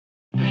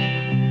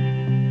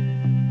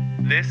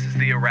This is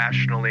the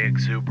Irrationally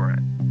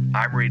Exuberant.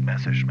 I'm Reed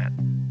Messerschmidt.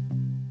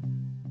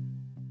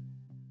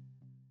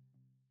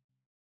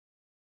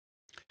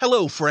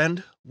 Hello,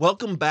 friend.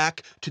 Welcome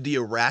back to the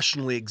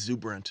Irrationally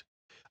Exuberant.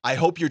 I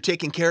hope you're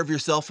taking care of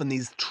yourself in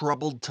these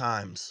troubled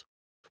times.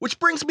 Which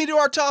brings me to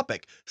our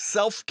topic,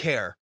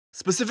 self-care,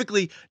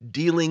 specifically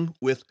dealing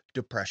with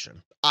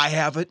depression. I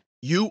have it.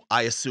 You,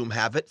 I assume,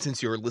 have it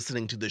since you're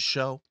listening to this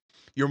show.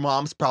 Your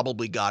mom's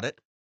probably got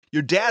it.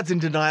 Your dad's in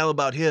denial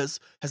about his,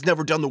 has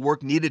never done the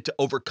work needed to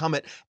overcome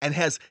it, and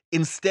has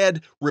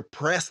instead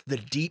repressed the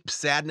deep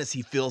sadness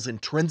he feels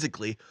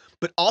intrinsically,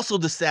 but also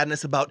the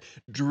sadness about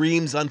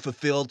dreams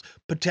unfulfilled,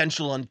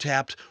 potential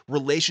untapped,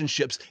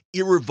 relationships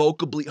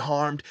irrevocably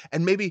harmed,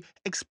 and maybe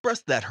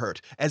expressed that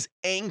hurt as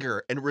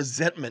anger and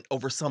resentment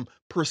over some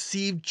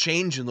perceived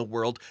change in the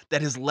world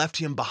that has left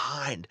him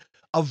behind,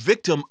 a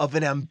victim of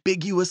an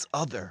ambiguous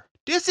other.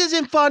 This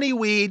isn't funny,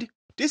 Weid.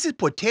 This is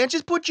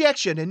pwetentious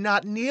pwojection and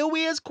not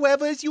nearly as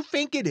clever as you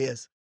think it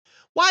is.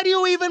 Why do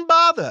you even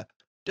bother?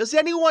 Does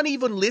anyone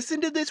even listen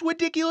to this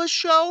widiculous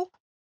show?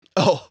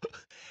 Oh,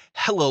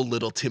 hello,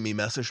 Little Timmy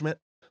Messerschmidt.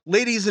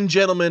 Ladies and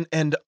gentlemen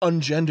and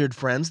ungendered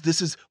friends,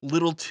 this is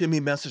Little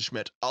Timmy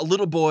Messerschmidt, a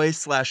little boy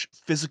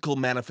 / physical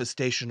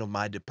manifestation of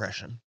my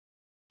depression.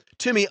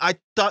 Timmy, I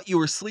thought you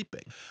were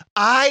sleeping.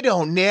 I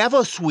don't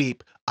never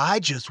sleep. I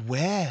just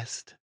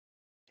rest.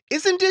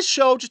 Isn't this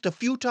show just a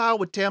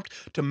futile attempt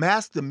to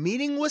mask the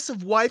meaningless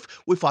of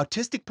life with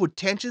autistic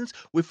pwetentions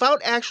without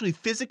actually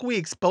physically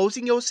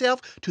exposing yourself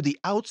to the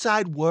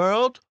outside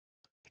world?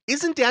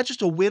 Isn't that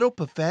just a wittle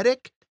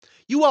pathetic?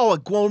 You are a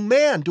grown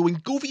man doing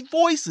goofy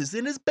voices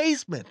in his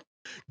basement.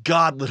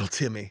 God, little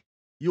Timmy,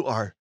 you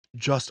are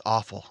just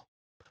awful,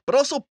 but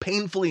also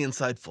painfully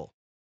insightful.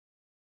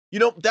 You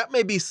know, that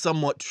may be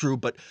somewhat true,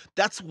 but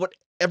that's what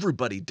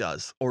everybody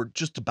does, or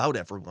just about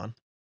everyone.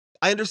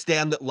 I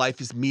understand that life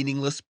is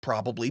meaningless,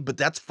 probably, but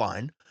that's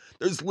fine.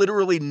 There's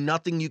literally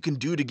nothing you can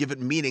do to give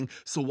it meaning,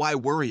 so why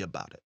worry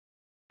about it?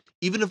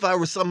 Even if I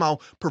were somehow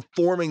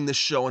performing this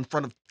show in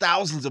front of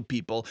thousands of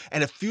people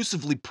and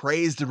effusively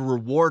praised and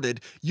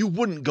rewarded, you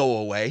wouldn't go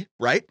away,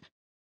 right?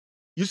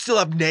 You still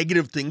have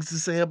negative things to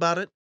say about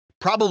it?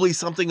 Probably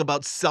something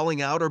about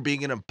selling out or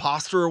being an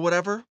imposter or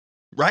whatever,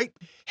 right?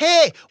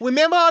 Hey,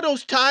 remember all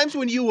those times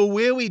when you were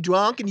really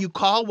drunk and you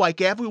called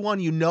like everyone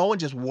you know and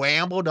just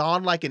rambled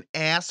on like an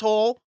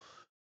asshole?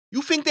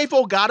 You think they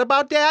forgot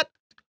about that?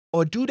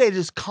 Or do they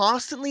just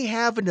constantly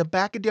have in the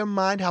back of their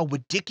mind how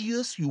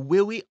ridiculous you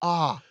really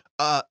are?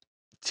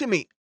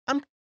 Timmy,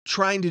 I'm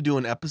trying to do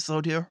an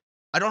episode here.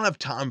 I don't have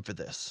time for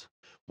this.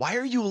 Why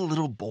are you a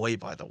little boy,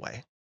 by the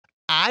way?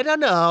 I don't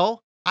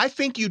know. I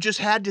think you just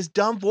had this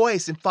dumb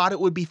voice and thought it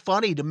would be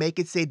funny to make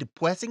it say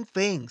depressing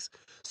things.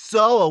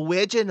 So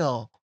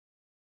original.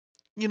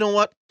 You know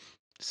what?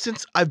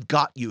 Since I've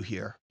got you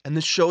here, and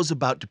this show's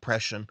about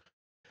depression,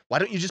 why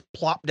don't you just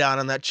plop down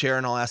on that chair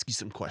and I'll ask you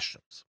some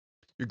questions?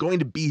 You're going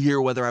to be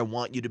here whether I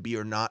want you to be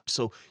or not,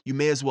 so you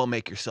may as well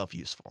make yourself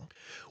useful.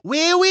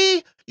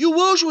 Really? You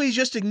usually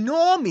just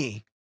ignore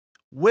me.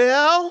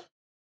 Well,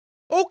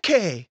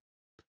 okay.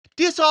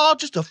 This all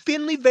just a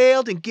thinly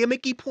veiled and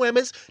gimmicky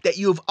premise that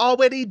you have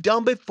already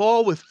done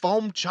before with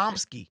Foam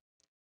Chomsky.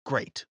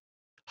 Great.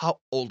 How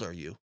old are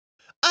you?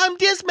 I'm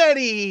this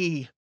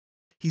many!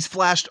 He's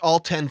flashed all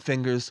 10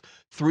 fingers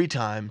 3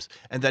 times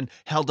and then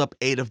held up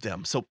 8 of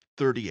them, so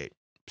 38.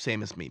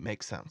 Same as me,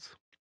 makes sense.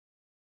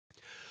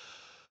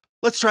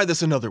 Let's try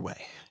this another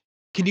way.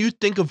 Can you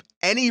think of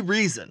any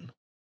reason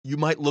you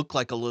might look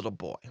like a little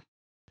boy?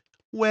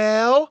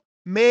 Well,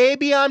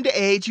 maybe I'm the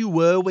age you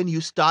were when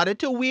you started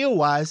to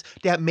realize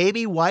that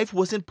maybe life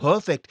wasn't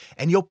perfect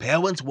and your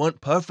parents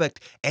weren't perfect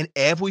and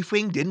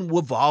everything didn't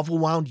revolve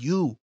around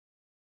you.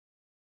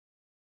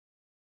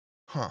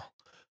 Huh.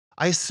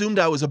 I assumed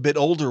I was a bit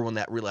older when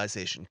that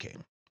realization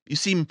came. You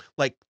seem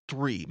like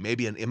 3,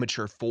 maybe an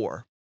immature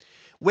 4.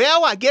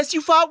 Well, I guess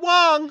you thought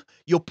wrong.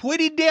 You're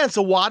pretty dense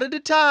a lot of the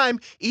time,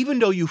 even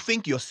though you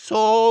think you're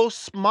so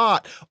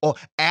smart, or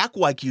act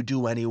like you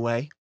do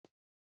anyway.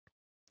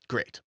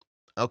 Great.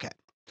 Okay.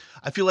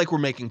 I feel like we're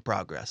making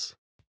progress.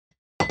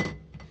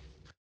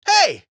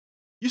 Hey!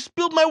 You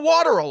spilled my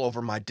water all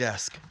over my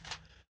desk.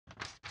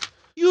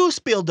 You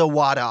spilled the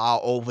water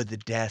all over the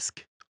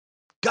desk.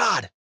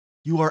 God,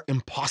 you are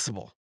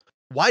impossible.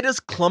 Why does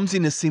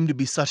clumsiness seem to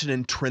be such an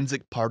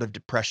intrinsic part of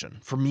depression?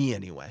 For me,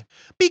 anyway.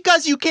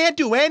 Because you can't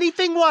do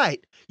anything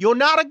right. You're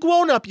not a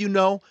grown-up, you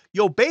know.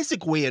 You're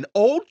basically an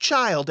old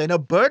child and a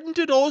burden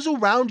to those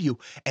around you.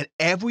 And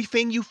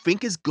everything you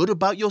think is good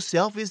about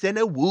yourself is an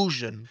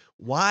illusion.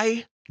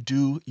 Why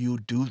do you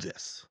do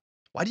this?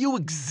 Why do you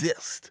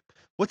exist?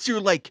 What's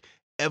your,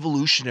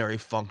 evolutionary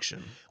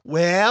function?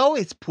 Well,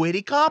 it's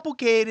pretty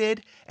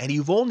complicated, and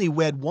you've only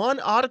read one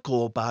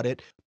article about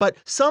it. But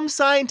some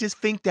scientists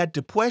think that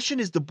depression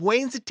is the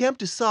brain's attempt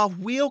to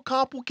solve real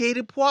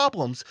complicated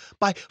problems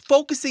by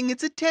focusing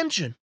its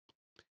attention.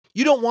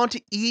 You don't want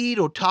to eat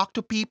or talk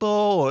to people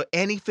or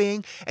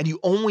anything, and you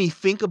only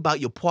think about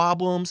your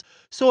problems.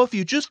 So if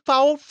you just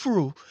followed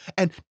through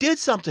and did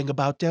something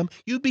about them,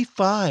 you'd be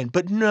fine.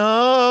 But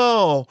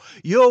no,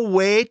 you're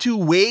way too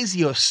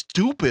lazy or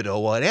stupid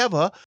or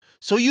whatever.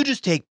 So you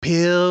just take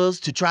pills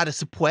to try to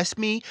suppress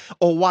me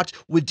or watch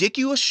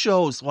ridiculous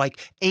shows like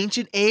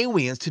Ancient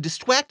Aliens to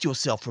distract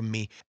yourself from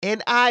me.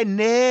 And I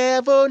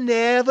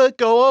never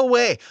go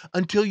away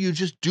until you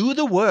just do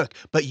the work,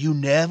 but you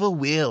never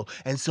will.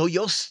 And so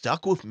you're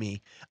stuck with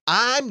me.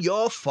 I'm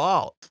your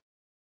fault.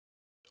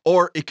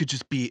 Or it could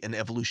just be an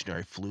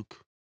evolutionary fluke.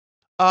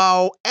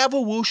 Oh,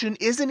 evolution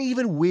isn't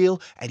even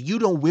real and you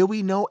don't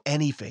really know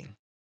anything.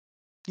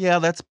 Yeah,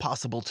 that's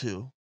possible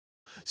too.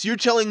 So you're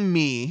telling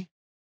me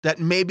that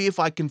maybe if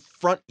I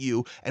confront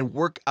you and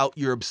work out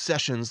your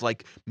obsessions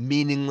like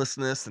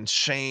meaninglessness and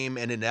shame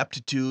and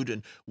ineptitude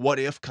and what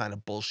if kind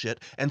of bullshit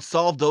and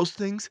solve those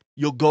things,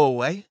 you'll go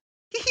away?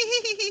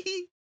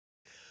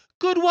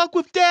 Good luck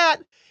with that.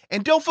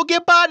 And don't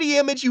forget body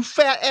image, you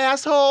fat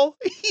asshole.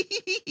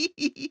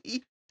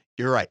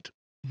 You're right.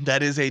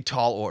 That is a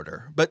tall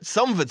order, but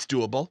some of it's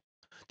doable.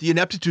 The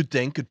ineptitude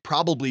thing could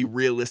probably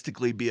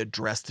realistically be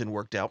addressed and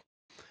worked out.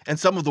 And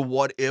some of the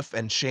what if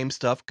and shame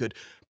stuff could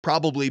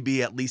probably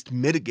be at least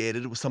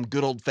mitigated with some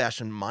good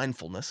old-fashioned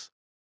mindfulness.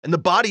 And the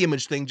body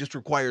image thing just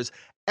requires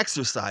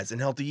exercise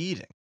and healthy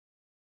eating.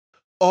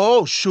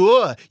 Oh,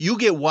 sure, you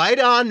get right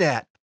on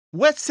that.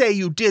 Let's say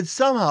you did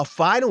somehow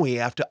finally,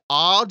 after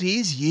all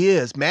these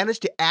years, manage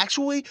to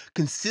actually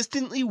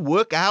consistently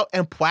work out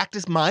and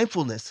practice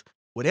mindfulness,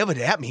 whatever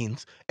that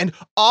means, and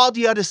all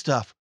the other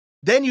stuff.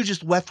 Then you're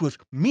just left with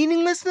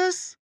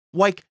meaninglessness?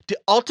 Like the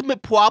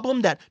ultimate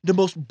problem that the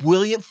most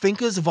brilliant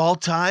thinkers of all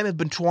time have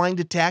been trying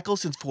to tackle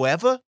since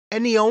forever?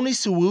 And the only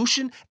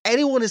solution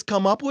anyone has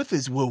come up with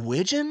is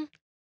religion?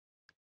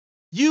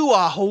 You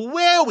are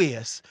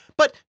hilarious,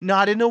 but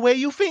not in the way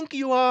you think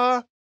you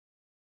are.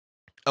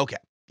 Okay,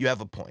 you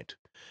have a point.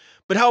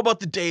 But how about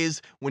the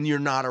days when you're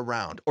not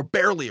around, or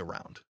barely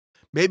around?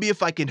 Maybe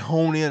if I can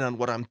hone in on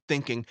what I'm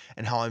thinking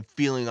and how I'm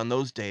feeling on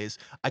those days,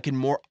 I can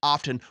more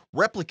often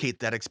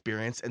replicate that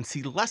experience and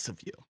see less of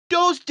you.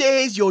 Those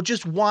days you're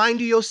just whining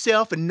to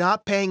yourself and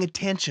not paying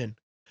attention.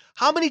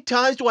 How many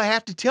times do I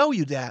have to tell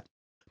you that?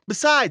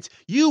 Besides,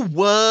 you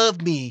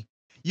love me.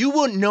 You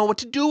wouldn't know what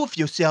to do with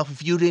yourself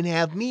if you didn't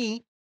have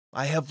me.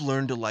 I have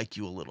learned to like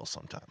you a little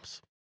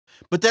sometimes.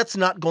 But that's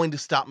not going to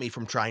stop me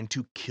from trying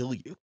to kill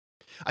you.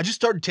 I just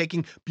started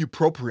taking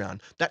bupropion.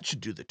 That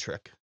should do the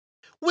trick.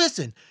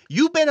 Listen,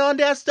 you've been on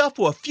that stuff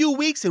for a few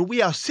weeks and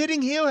we are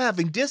sitting here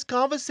having this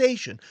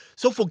conversation.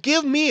 So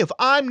forgive me if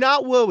I'm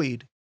not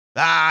worried.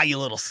 Ah, you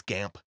little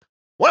scamp.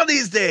 One of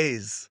these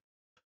days.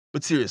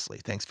 But seriously,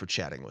 thanks for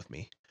chatting with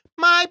me.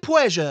 My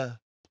pleasure.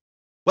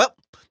 Well,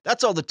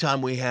 that's all the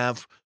time we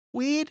have.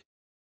 Weid?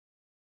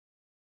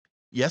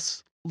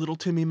 Yes, Little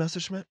Timmy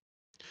Messerschmidt?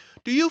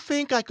 Do you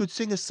think I could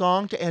sing a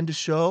song to end the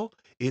show?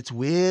 It's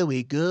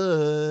really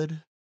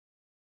good.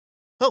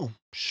 Oh,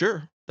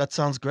 sure. That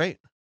sounds great.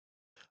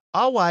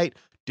 All right,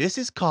 this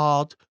is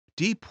called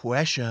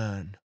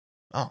depression.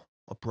 Oh,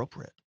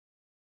 appropriate.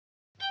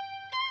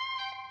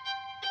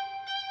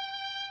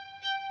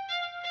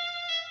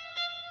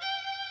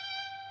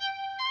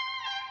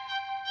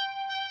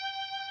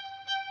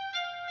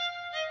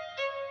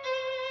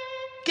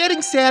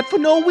 Getting sad for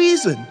no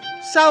reason.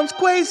 Sounds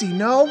crazy,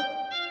 no?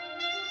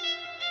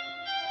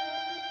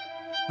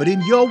 But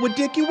in your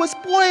widiculous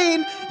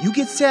brain, you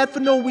get sad for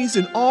no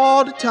reason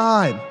all the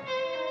time.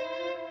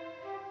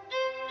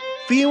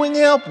 Feeling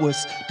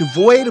helpless,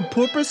 devoid of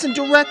purpose and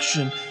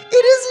direction,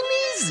 it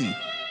isn't easy.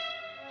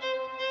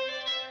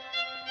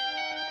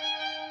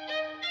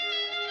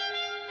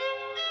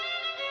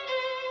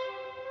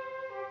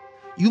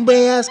 You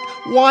may ask,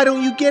 why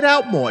don't you get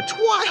out more?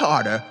 Try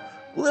harder.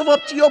 Live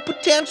up to your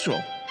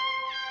potential.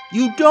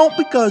 You don't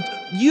because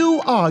you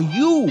are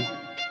you.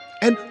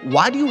 And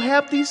why do you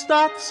have these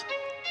thoughts?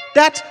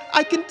 That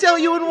I can tell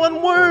you in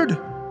one word.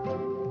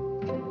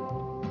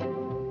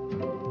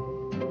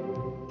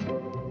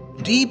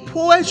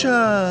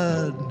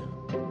 Depression.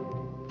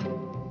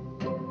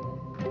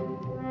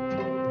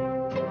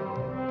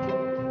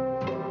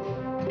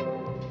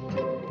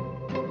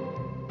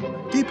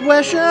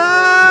 Depression.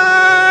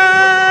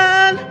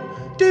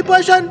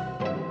 Depression.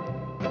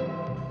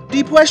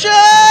 Depression.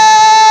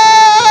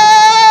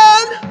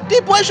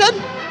 Depression.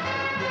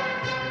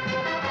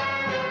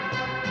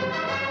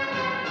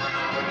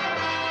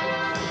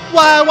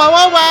 Why?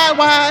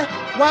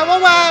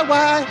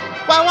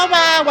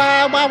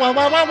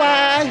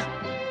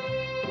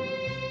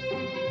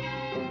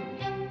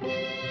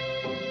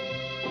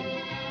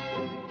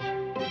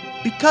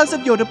 Because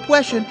of your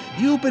depression,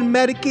 you've been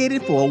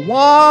medicated for a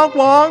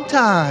long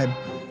time.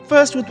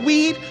 First with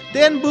weed,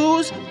 then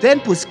booze, then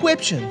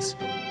prescriptions.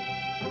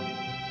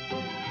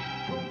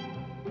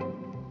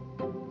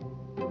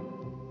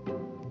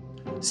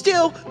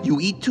 Still, you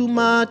eat too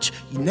much,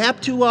 you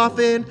nap too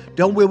often,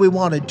 don't really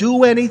want to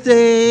do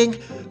anything.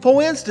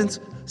 For instance,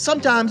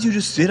 sometimes you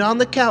just sit on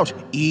the couch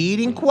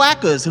eating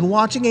quackers and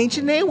watching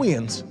Ancient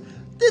Aliens.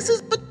 This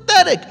is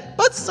pathetic,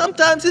 but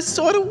sometimes it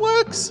sort of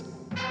works.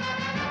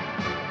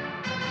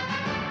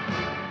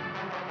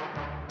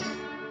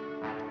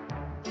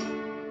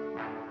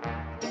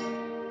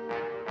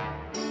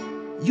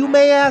 You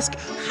may ask,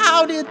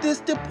 how did this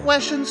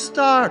depression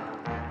start?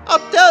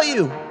 I'll tell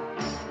you.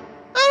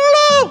 I don't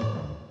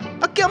know.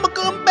 A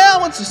chemical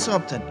imbalance or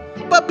something.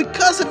 But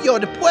because of your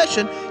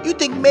depression, you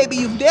think maybe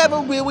you've never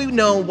really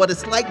known what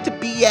it's like to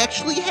be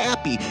actually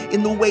happy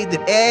in the way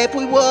that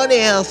everyone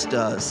else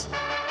does.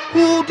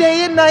 Whole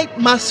day and night,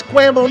 my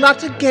scramble not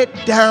to get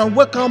down,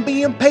 work on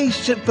being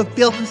patient,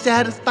 fulfilled and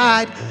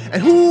satisfied.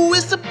 And who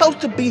is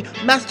supposed to be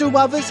master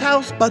of his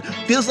house, but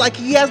feels like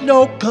he has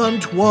no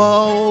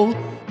control?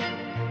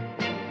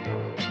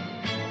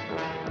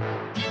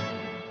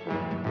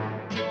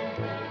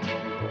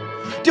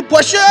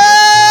 Depression!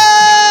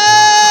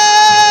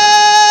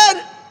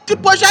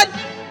 Depression!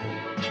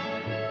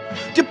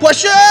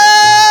 Depression!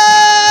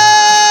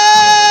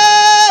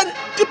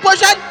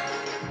 Depression!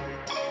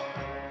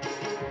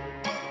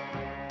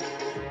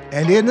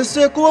 And in the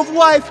circle of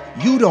life,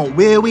 you don't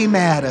really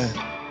matter.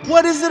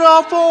 What is it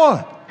all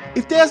for?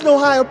 If there's no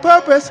higher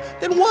purpose,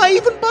 then why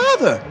even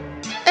bother?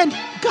 And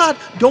God,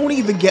 don't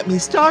even get me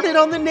started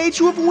on the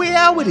nature of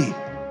reality.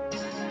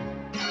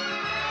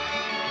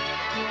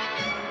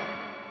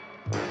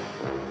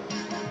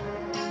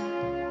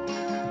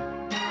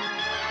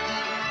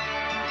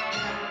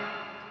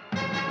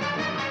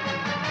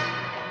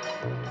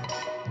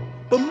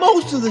 But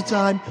most of the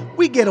time,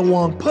 we get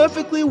along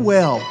perfectly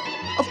well.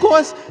 Of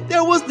course,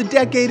 there was the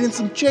decade and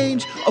some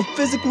change of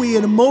physically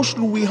and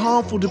emotionally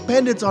harmful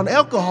dependence on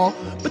alcohol,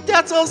 but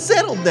that's all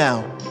settled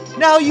now.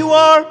 Now you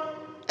are,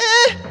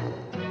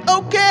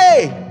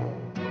 okay.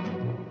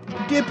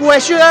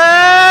 Depression!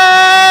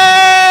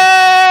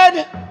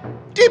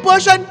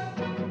 Depression!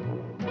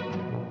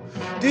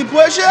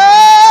 Depression!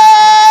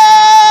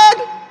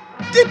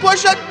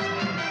 Depression!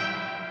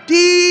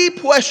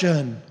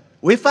 Depression!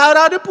 Without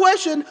our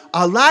depression,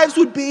 our lives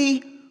would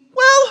be,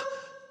 well,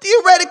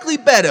 theoretically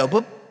better,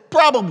 but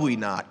probably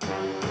not.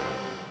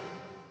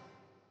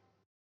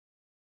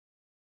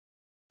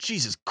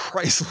 Jesus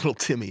Christ, little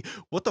Timmy,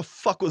 what the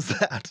fuck was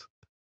that?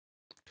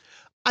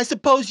 I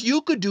suppose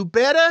you could do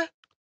better?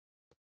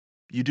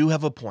 You do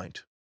have a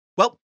point.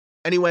 Well,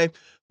 anyway,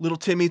 little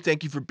Timmy,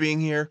 thank you for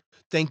being here.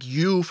 Thank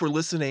you for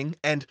listening,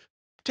 and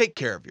take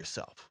care of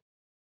yourself.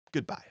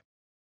 Goodbye.